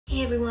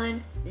Hey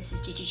everyone, this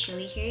is Gigi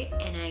Chili here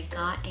and I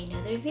got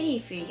another video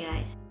for you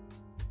guys.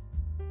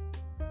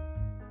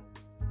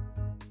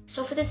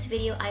 So for this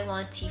video, I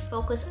want to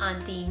focus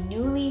on the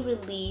newly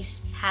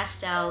released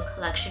Pastel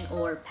collection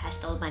or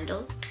Pastel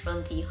bundle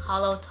from the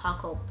Holo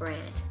Taco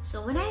brand.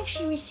 So when I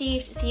actually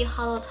received the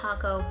Holo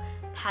Taco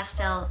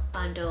Pastel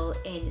bundle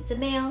in the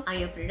mail,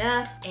 I opened it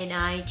up and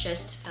I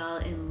just fell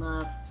in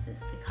love with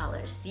the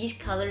colors.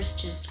 These colors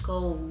just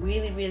go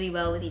really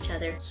well with each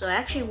other. So I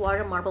actually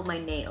water marbled my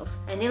nails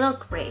and they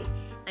look great.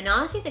 And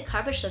honestly, the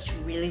coverage looks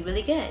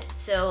really good.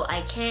 So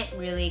I can't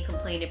really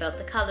complain about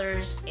the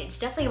colors. It's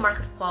definitely a mark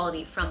of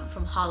quality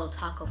from Holo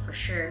Taco for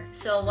sure.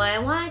 So what I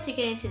wanted to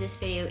get into this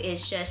video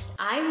is just,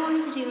 I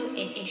wanted to do an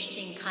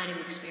interesting kind of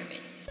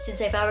experiment.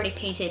 Since I've already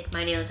painted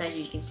my nails, as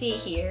you can see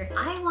here,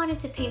 I wanted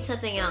to paint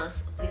something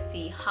else with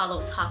the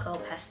Holo Taco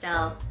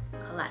Pastel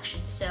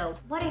collection. So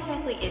what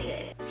exactly is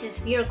it?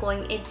 Since we are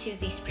going into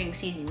the spring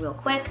season real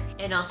quick,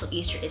 and also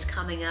Easter is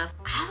coming up,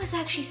 I was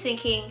actually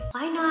thinking,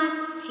 why not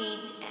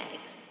paint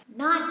eggs?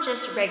 Not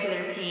just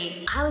regular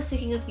paint. I was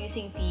thinking of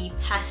using the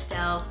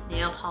pastel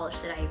nail polish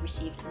that I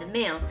received in the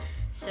mail.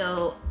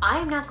 So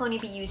I'm not going to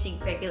be using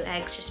regular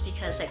eggs just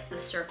because like the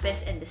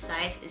surface and the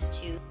size is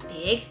too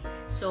big.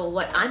 So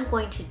what I'm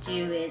going to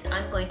do is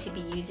I'm going to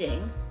be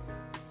using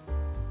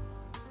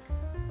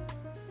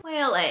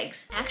quail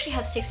eggs. I actually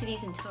have 6 of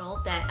these in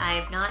total that I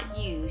have not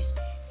used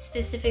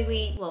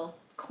specifically, well,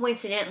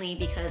 coincidentally,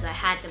 because I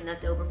had them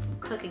left over from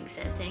cooking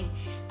something.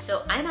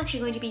 So I'm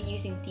actually going to be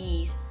using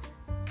these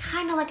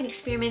kind of like an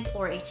experiment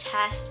or a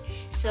test.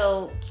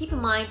 So keep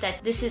in mind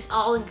that this is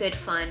all in good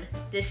fun.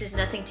 This is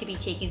nothing to be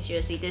taken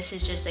seriously. This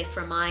is just like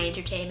for my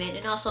entertainment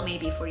and also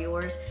maybe for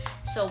yours.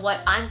 So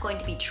what I'm going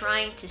to be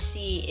trying to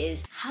see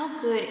is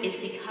how good is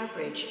the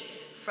coverage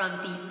from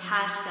the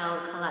pastel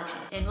collection,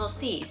 and we'll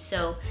see.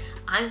 So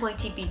I'm going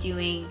to be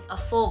doing a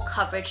full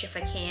coverage if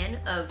I can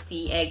of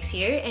the eggs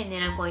here, and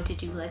then I'm going to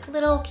do like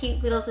little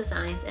cute little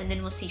designs, and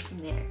then we'll see from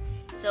there.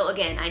 So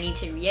again, I need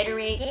to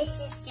reiterate, this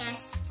is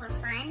just for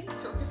fun.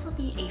 So this will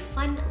be a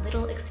fun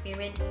little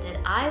experiment that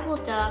I will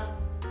dub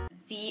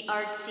the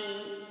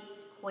artsy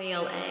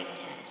quail egg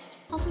test.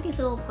 Hopefully these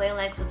little quail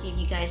eggs will give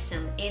you guys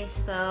some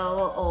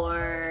inspo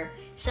or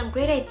some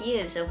great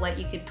ideas of what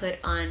you could put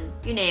on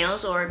your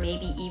nails, or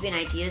maybe even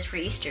ideas for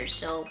Easter.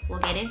 So we'll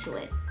get into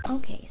it.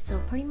 Okay,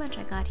 so pretty much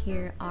I got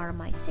here are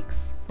my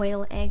 6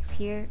 quail eggs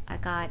here. I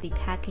got the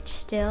package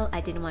still. I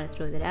didn't want to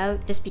throw that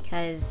out just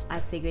because I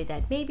figured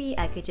that maybe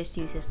I could just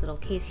use this little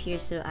case here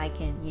so I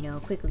can, you know,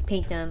 quickly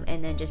paint them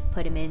and then just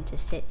put them in to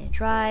sit and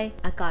dry.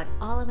 I got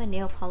all of my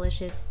nail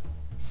polishes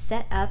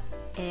set up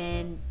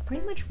and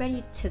pretty much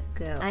ready to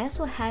go. I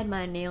also had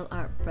my nail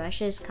art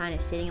brushes kind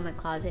of sitting in my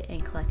closet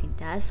and collecting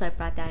dust, so I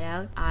brought that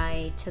out.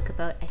 I took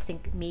about, I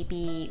think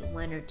maybe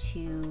 1 or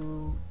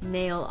 2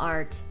 nail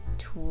art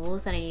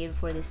tools that I needed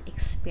for this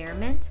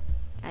experiment.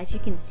 As you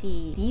can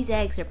see, these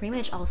eggs are pretty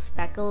much all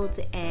speckled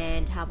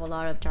and have a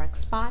lot of dark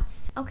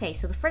spots. Okay,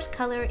 so the first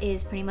color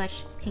is pretty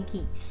much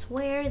Pinky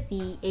Swear,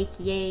 the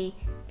aka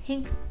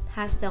pink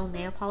pastel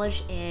nail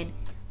polish, and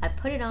I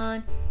put it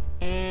on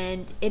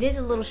and it is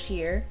a little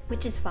sheer,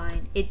 which is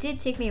fine. It did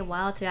take me a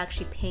while to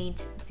actually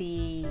paint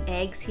the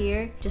eggs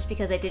here just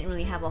because I didn't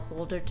really have a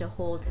holder to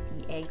hold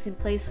the eggs in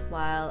place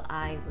while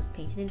I was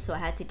painting them, so I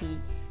had to be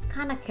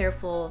kind of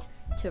careful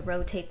to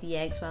rotate the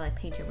eggs while I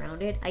paint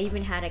around it. I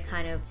even had it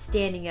kind of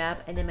standing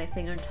up and then my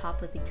finger on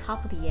top of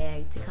the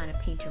egg to kind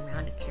of paint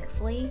around it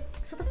carefully.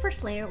 So the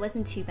first layer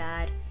wasn't too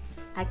bad.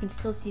 I can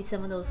still see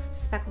some of those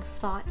speckled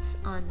spots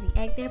on the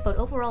egg there, but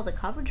overall the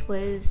coverage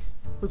was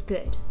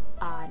good.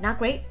 Not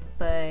great,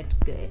 but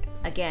good.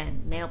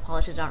 Again, nail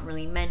polishes aren't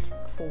really meant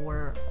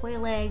for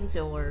quail eggs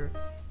or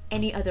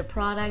any other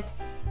product.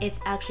 It's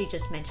actually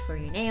just meant for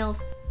your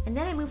nails. And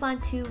then I move on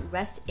to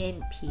Rest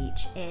in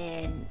Peach,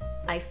 and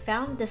I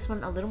found this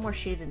one a little more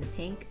shaded than the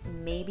pink.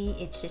 Maybe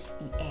it's just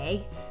the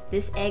egg.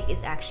 This egg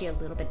is actually a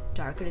little bit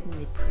darker than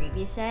the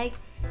previous egg,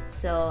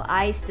 so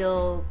I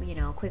still, you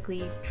know,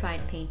 quickly try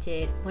and paint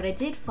it. What I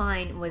did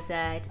find was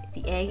that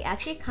the egg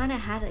actually kind of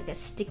had like a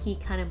sticky,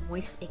 kind of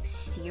moist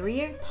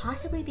exterior,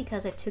 possibly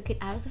because I took it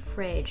out of the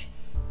fridge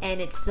and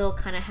it still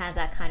kind of had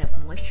that kind of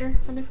moisture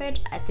from the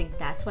fridge. I think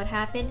that's what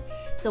happened.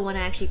 So when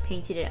I actually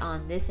painted it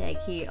on this egg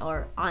here,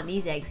 or on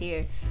these eggs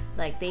here,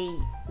 like they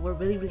were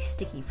really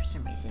sticky for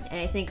some reason.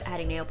 And I think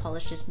adding nail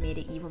polish just made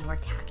it even more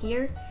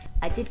tackier.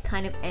 I did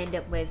kind of end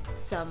up with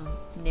some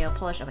nail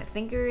polish on my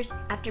fingers.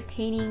 After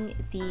painting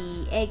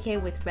the egg here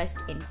with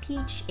Rest in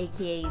Peach,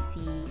 aka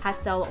the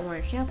pastel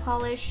orange nail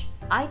polish,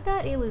 I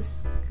thought it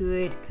was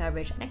good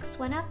coverage. Next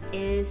one up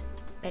is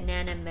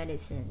Banana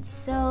Medicine.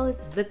 So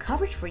the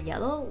coverage for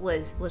yellow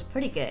was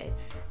pretty good.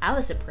 I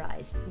was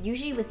surprised.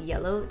 Usually with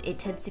yellow, it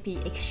tends to be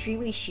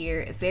extremely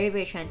sheer,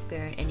 very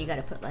transparent, and you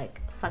gotta put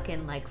like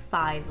fucking like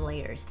 5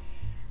 layers.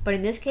 But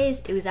in this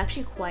case, it was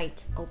actually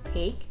quite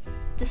opaque,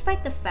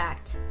 despite the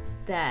fact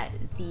that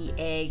the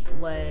egg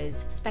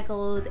was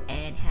speckled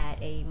and had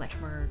a much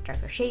more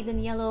darker shade than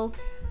yellow.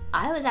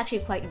 I was actually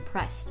quite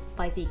impressed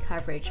by the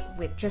coverage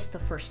with just the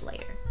first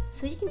layer.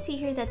 So you can see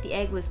here that the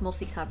egg was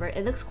mostly covered.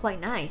 It looks quite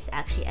nice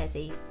actually as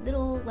a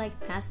little like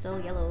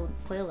pastel yellow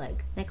quail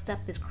egg. Next up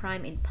is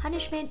Crime and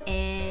Punishment,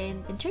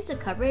 and in terms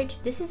of coverage,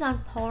 this is on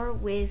par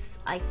with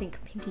I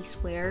think Pinky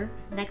Swear.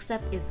 Next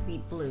up is the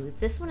blue.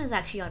 This one is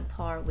actually on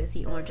par with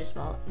the orange as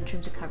well in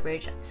terms of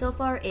coverage. So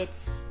far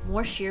it's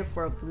more sheer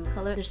for a blue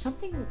color. There's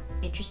something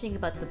interesting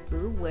about the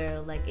blue where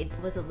like it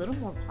was a little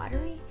more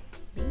watery.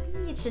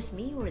 Maybe it's just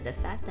me, or the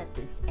fact that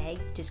this egg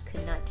just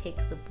could not take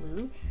the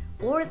blue,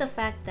 or the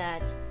fact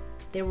that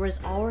there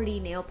was already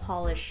nail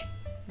polish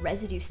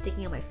residue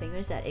sticking on my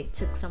fingers that it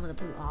took some of the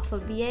blue off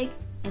of the egg.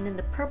 And then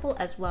the purple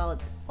as well.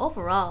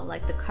 Overall,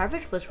 like the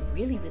coverage was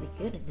really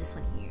good in this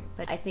one here.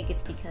 But I think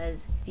it's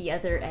because the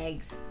other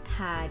eggs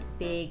had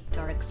big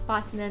dark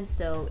spots in them,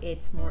 so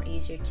it's more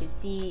easier to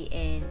see,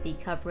 and the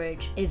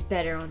coverage is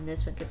better on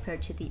this one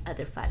compared to the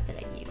other 5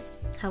 that I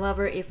used.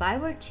 However, if I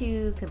were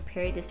to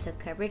compare this to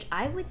coverage,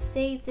 I would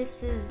say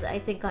this is I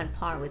think on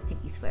par with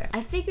Pinky Swear. I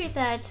figured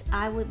that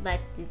I would let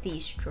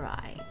these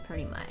dry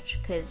pretty much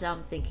because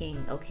I'm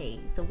thinking,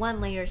 okay, the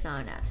 1 layer is not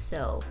enough,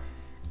 so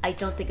I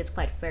don't think it's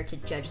quite fair to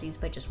judge these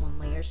by just 1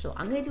 layer, so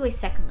I'm gonna do a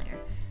second layer.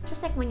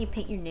 Just like when you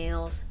paint your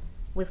nails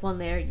with 1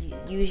 layer,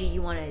 usually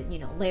you want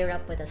to, layer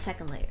up with a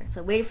second layer.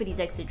 So I waited for these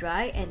eggs to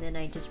dry, and then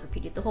I just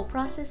repeated the whole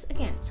process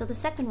again. So the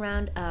second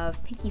round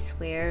of Pinky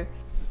Swear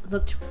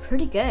looked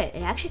pretty good.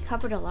 It actually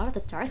covered a lot of the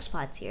dark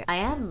spots here. I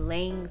am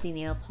laying the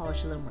nail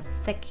polish a little more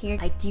thick here.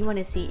 I do want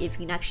to see if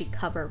you can actually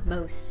cover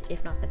most,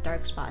 if not the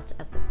dark spots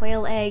of the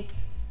quail egg.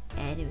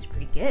 And it was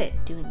pretty good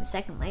doing the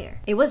second layer.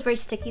 It was very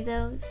sticky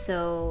though,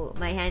 so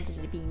my hands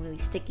ended up being really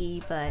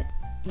sticky, but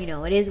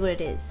it is what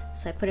it is.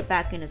 So I put it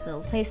back in its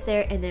little place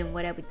there, and then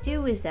what I would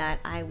do is that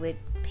I would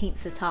paint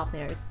the top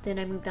layer. Then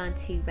I moved on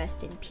to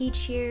Rest in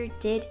Peach here,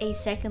 did a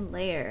second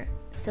layer.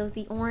 So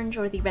the orange,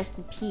 or the Rest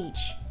in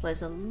Peach,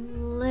 was a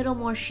little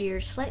more sheer,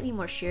 slightly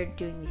more sheer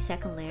doing the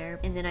second layer,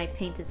 and then I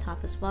painted the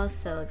top as well.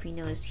 So if you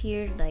notice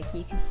here, like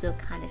you can still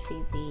kind of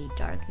see the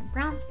dark and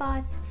brown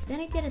spots. Then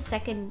I did a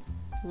second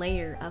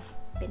layer of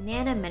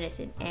Banana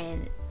Medicine,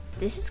 and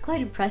this is quite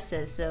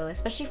impressive, so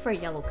especially for a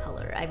yellow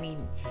color. I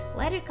mean,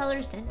 lighter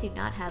colors tend to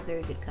not have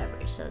very good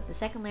coverage, so the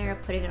second layer,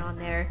 putting it on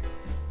there,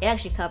 it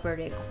actually covered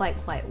it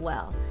quite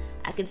well.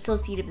 I can still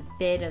see a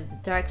bit of the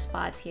dark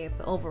spots here,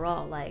 but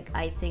overall, like,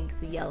 I think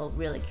the yellow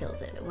really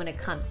kills it when it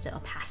comes to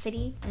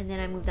opacity. And then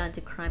I moved on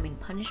to Crime and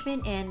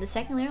Punishment, and the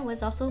second layer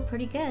was also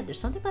pretty good. There's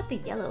something about the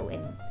yellow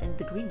and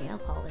the green nail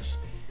polish.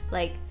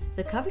 Like,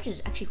 the coverage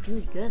is actually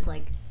really good,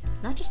 like,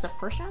 not just the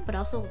first round, but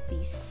also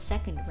the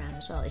second round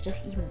as well. It's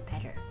just even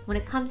better. When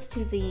it comes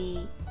to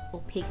the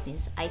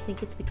opaqueness, I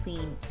think it's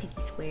between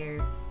Pinky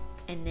Swear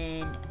and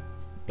then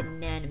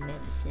Banana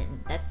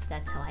Medicine.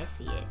 That's how I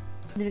see it.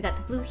 And then we got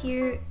the blue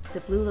here.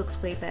 The blue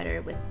looks way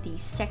better with the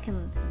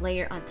second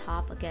layer on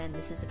top. Again,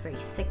 this is a very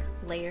thick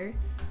layer.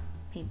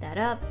 Paint that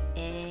up,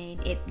 and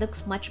it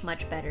looks much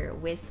better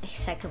with a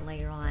second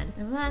layer on.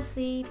 And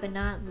lastly but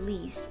not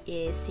least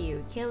is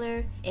Serial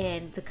Killer,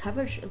 and the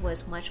coverage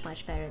was much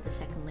better the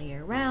second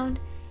layer around,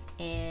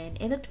 and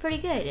it looked pretty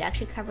good. It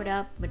actually covered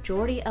up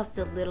majority of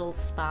the little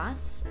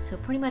spots. So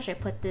pretty much I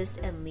put this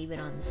and leave it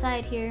on the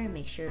side here,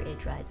 make sure it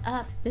dries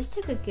up. This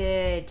took a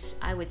good,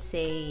 I would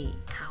say,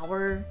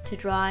 hour to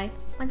dry.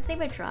 Once they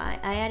were dry,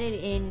 I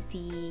added in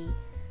the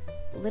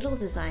little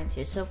designs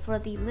here. So for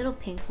the little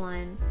pink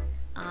one,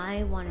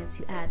 I wanted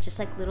to add just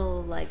like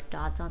little like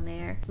dots on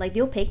there. Like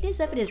the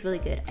opaqueness of it is really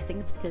good. I think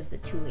it's because the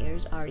 2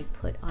 layers already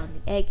put on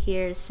the egg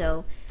here,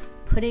 so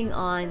putting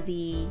on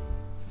the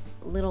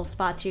little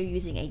spots here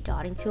using a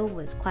dotting tool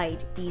was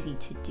quite easy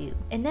to do.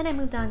 And then I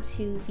moved on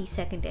to the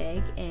second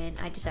egg, and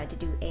I decided to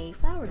do a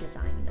flower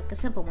design, like a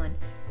simple one,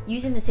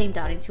 using the same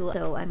dotting tool.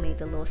 So I made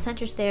the little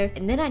centers there,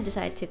 and then I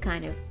decided to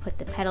kind of put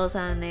the petals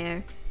on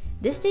there.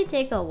 This did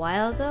take a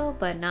while though,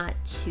 but not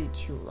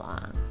too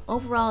long.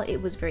 Overall, it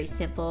was very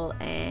simple,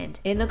 and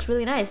it looks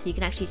really nice. You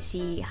can actually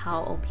see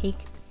how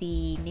opaque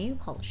the nail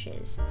polish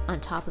is on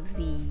top of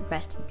the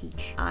Rest in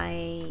Peach.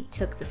 I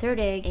took the third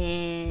egg,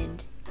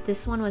 and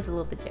this one was a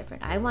little bit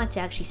different. I want to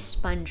actually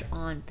sponge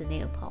on the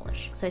nail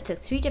polish. So I took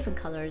 3 different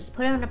colors,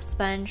 put it on a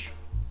sponge,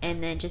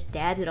 and then just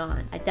dabbed it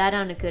on. I dabbed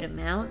on a good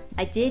amount.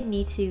 I did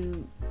need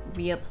to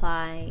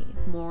reapply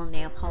more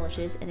nail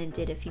polishes and then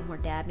did a few more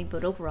dabbing,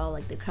 but overall,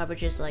 like, the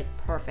coverage is like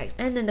perfect.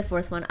 And then the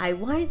fourth one, I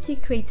wanted to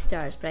create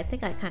stars, but I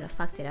think I kind of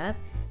fucked it up.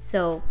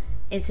 So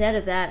instead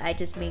of that, I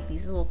just made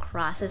these little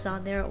crosses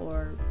on there,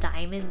 or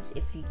diamonds,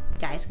 if you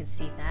guys can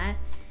see that.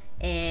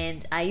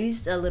 And I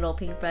used a little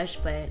paintbrush,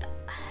 but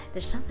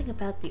there's something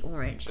about the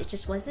orange. It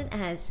just wasn't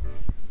as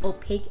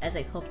opaque as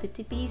I hoped it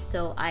to be,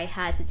 so I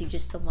had to do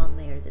just the 1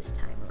 layer this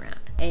time around,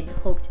 and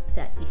hoped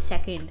that the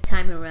second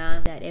time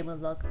around that it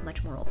would look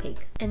much more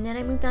opaque. And then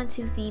I moved on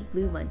to the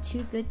blue one,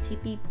 Too Good to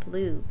Be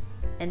Blue.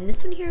 And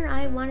this one here,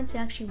 I wanted to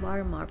actually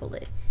water marble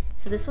it.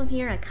 So this one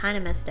here, I kind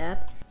of messed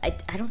up.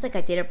 I don't think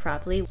I did it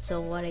properly. So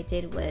what I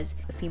did was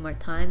a few more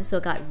times, so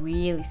it got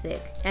really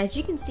thick. As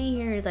you can see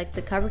here, like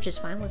the coverage is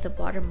fine with the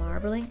water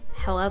marbling.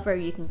 However,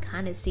 you can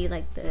kind of see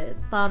like the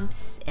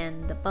bumps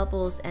and the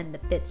bubbles and the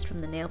bits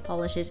from the nail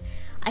polishes.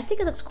 I think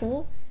it looks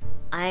cool.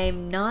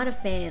 I'm not a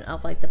fan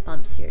of like the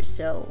bumps here.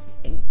 So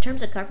in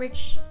terms of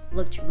coverage,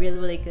 looked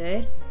really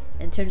good.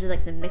 In terms of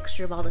like the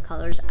mixture of all the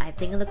colors, I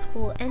think it looks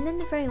cool. And then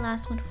the very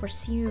last one for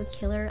serial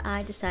killer,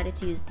 I decided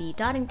to use the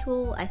dotting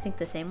tool. I think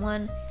the same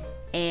one.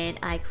 And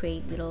I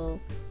create little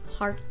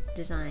heart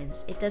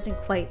designs. It doesn't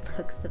quite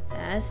look the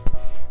best,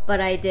 but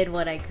I did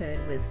what I could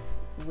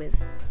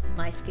with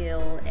my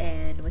skill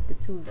and with the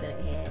tools that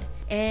I had.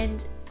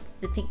 And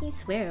the pinky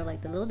swear,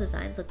 like the little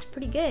designs looked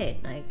pretty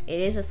good. Like it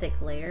is a thick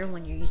layer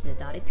when you're using the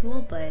dotting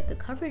tool, but the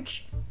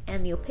coverage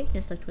and the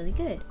opaqueness looked really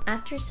good.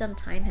 After some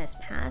time has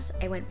passed,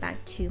 I went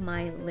back to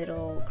my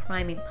little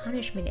crime and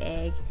punishment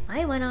egg.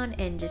 I went on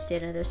and just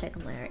did another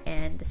second layer,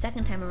 and the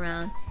second time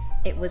around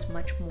it was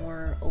much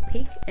more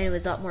opaque and it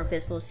was a lot more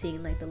visible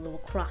seeing like the little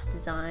cross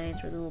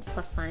designs or the little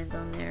plus signs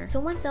on there. So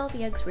once all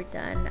the eggs were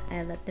done,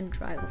 I let them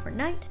dry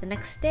overnight. The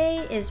next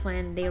day is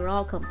when they were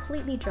all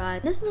completely dry.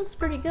 This looks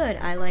pretty good.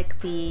 I like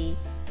the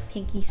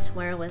pinky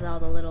swear with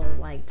all the little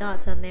like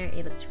dots on there.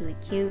 It looks really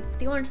cute.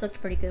 The orange looked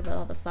pretty good with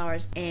all the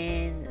flowers,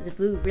 and the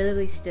blue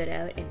really stood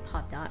out and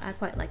popped out. I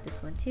quite like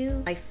this one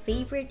too. My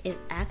favorite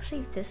is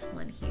actually this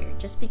one here,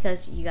 just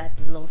because you got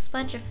the little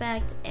sponge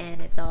effect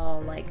and it's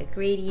all like a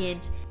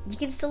gradient. You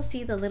can still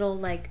see the little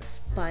like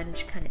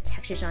sponge kind of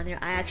textures on there.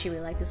 I actually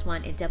really like this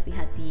one. It definitely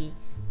had the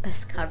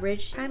best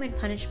coverage. Crime and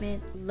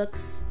Punishment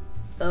looks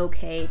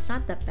okay. It's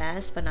not the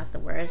best, but not the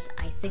worst.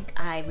 I think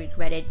I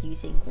regretted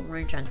using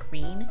orange on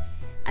green.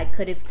 I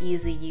could have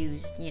easily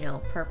used, you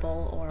know,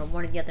 purple or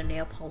one of the other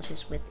nail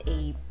polishes with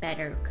a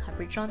better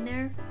coverage on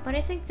there. But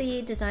I think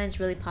the designs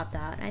really popped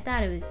out. I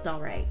thought it was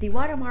alright. The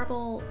water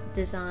marble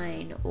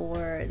design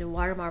or the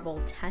water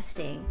marble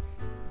testing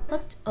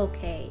looked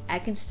okay. I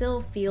can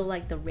still feel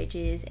like the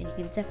ridges, and you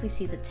can definitely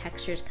see the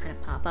textures kind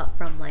of pop up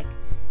from like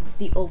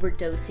the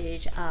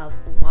overdosage of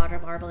water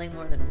marbling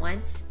more than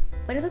once.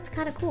 But it looks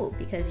kind of cool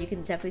because you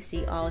can definitely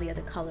see all the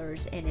other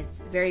colors, and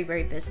it's very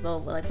visible,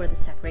 like where the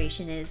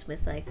separation is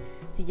with like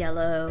the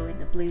yellow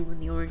and the blue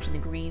and the orange and the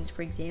greens,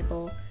 for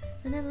example.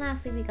 And then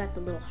lastly, we got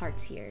the little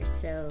hearts here.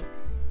 So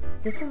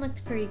this one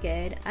looked pretty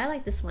good. I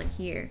like this one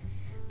here,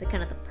 the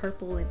kind of the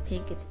purple and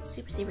pink. It's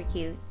super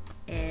cute,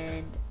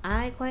 and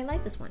I quite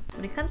like this one.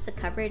 When it comes to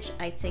coverage,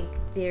 I think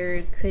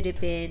there could have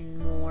been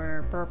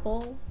more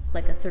purple,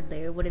 like a third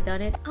layer would have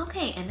done it.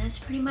 Okay, and that's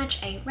pretty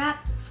much a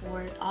wrap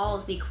for all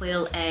of the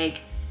Quail egg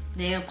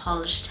nail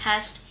polish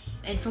test.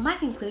 And for my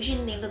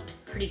conclusion, they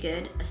looked pretty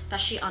good,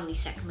 especially on the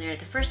second layer.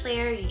 The first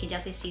layer, you can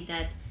definitely see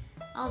that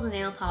all the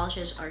nail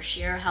polishes are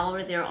sheer.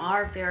 However, there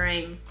are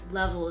varying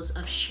levels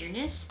of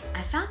sheerness.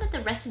 I found that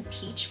the Rest in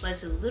Peach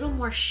was a little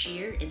more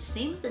sheer, and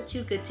same with the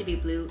Too Good to Be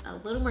Blue, a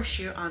little more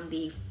sheer on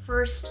the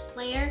first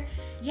layer,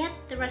 yet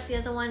the rest of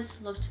the other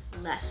ones looked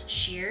less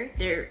sheer.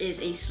 There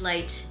is a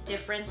slight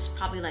difference,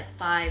 probably like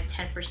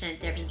 5–10%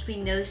 difference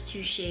between those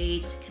two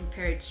shades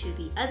compared to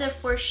the other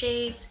 4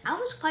 shades. I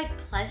was quite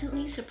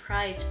pleasantly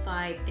surprised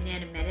by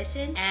Banana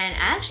Medicine, and I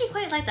actually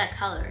quite like that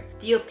color.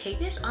 The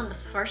opaqueness on the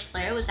first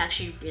layer was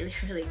actually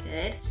really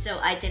good, so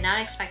I did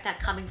not expect that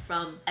coming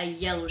from a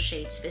yellow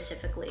shade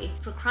specifically.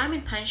 For Crime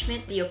and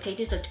Punishment, the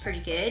opaqueness looked pretty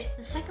good.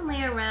 The second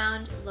layer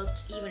around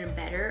looked even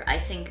better. I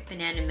think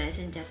Banana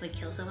Medicine definitely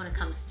kills it when it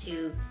comes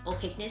to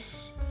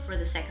opaqueness for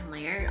the second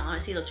layer.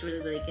 Honestly, it looks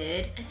really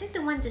good. I think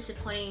the one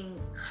disappointing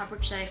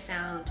coverage that I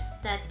found,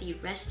 that the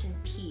Rest in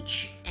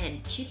Peach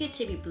and Too Good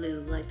to Be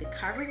Blue, like the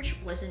coverage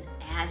wasn't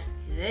as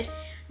good.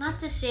 Not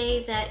to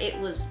say that it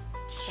was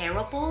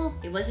terrible,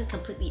 it wasn't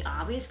completely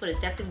obvious, but it's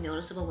definitely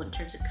noticeable in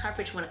terms of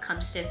coverage when it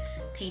comes to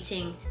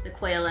painting the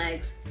quail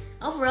eggs.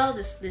 Overall,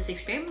 this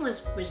experiment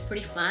was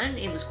pretty fun.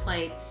 It was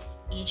quite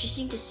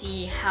interesting to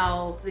see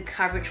how the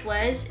coverage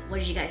was. What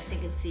did you guys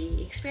think of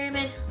the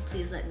experiment?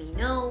 Please let me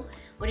know.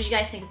 What did you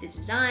guys think of the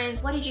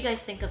designs? What did you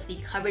guys think of the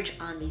coverage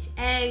on these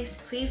eggs?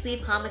 Please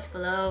leave comments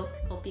below.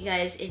 Hope you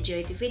guys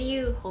enjoyed the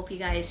video. Hope you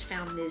guys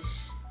found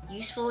this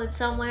useful in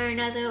some way or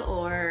another,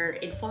 or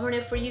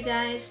informative for you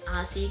guys.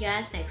 I'll see you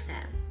guys next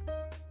time.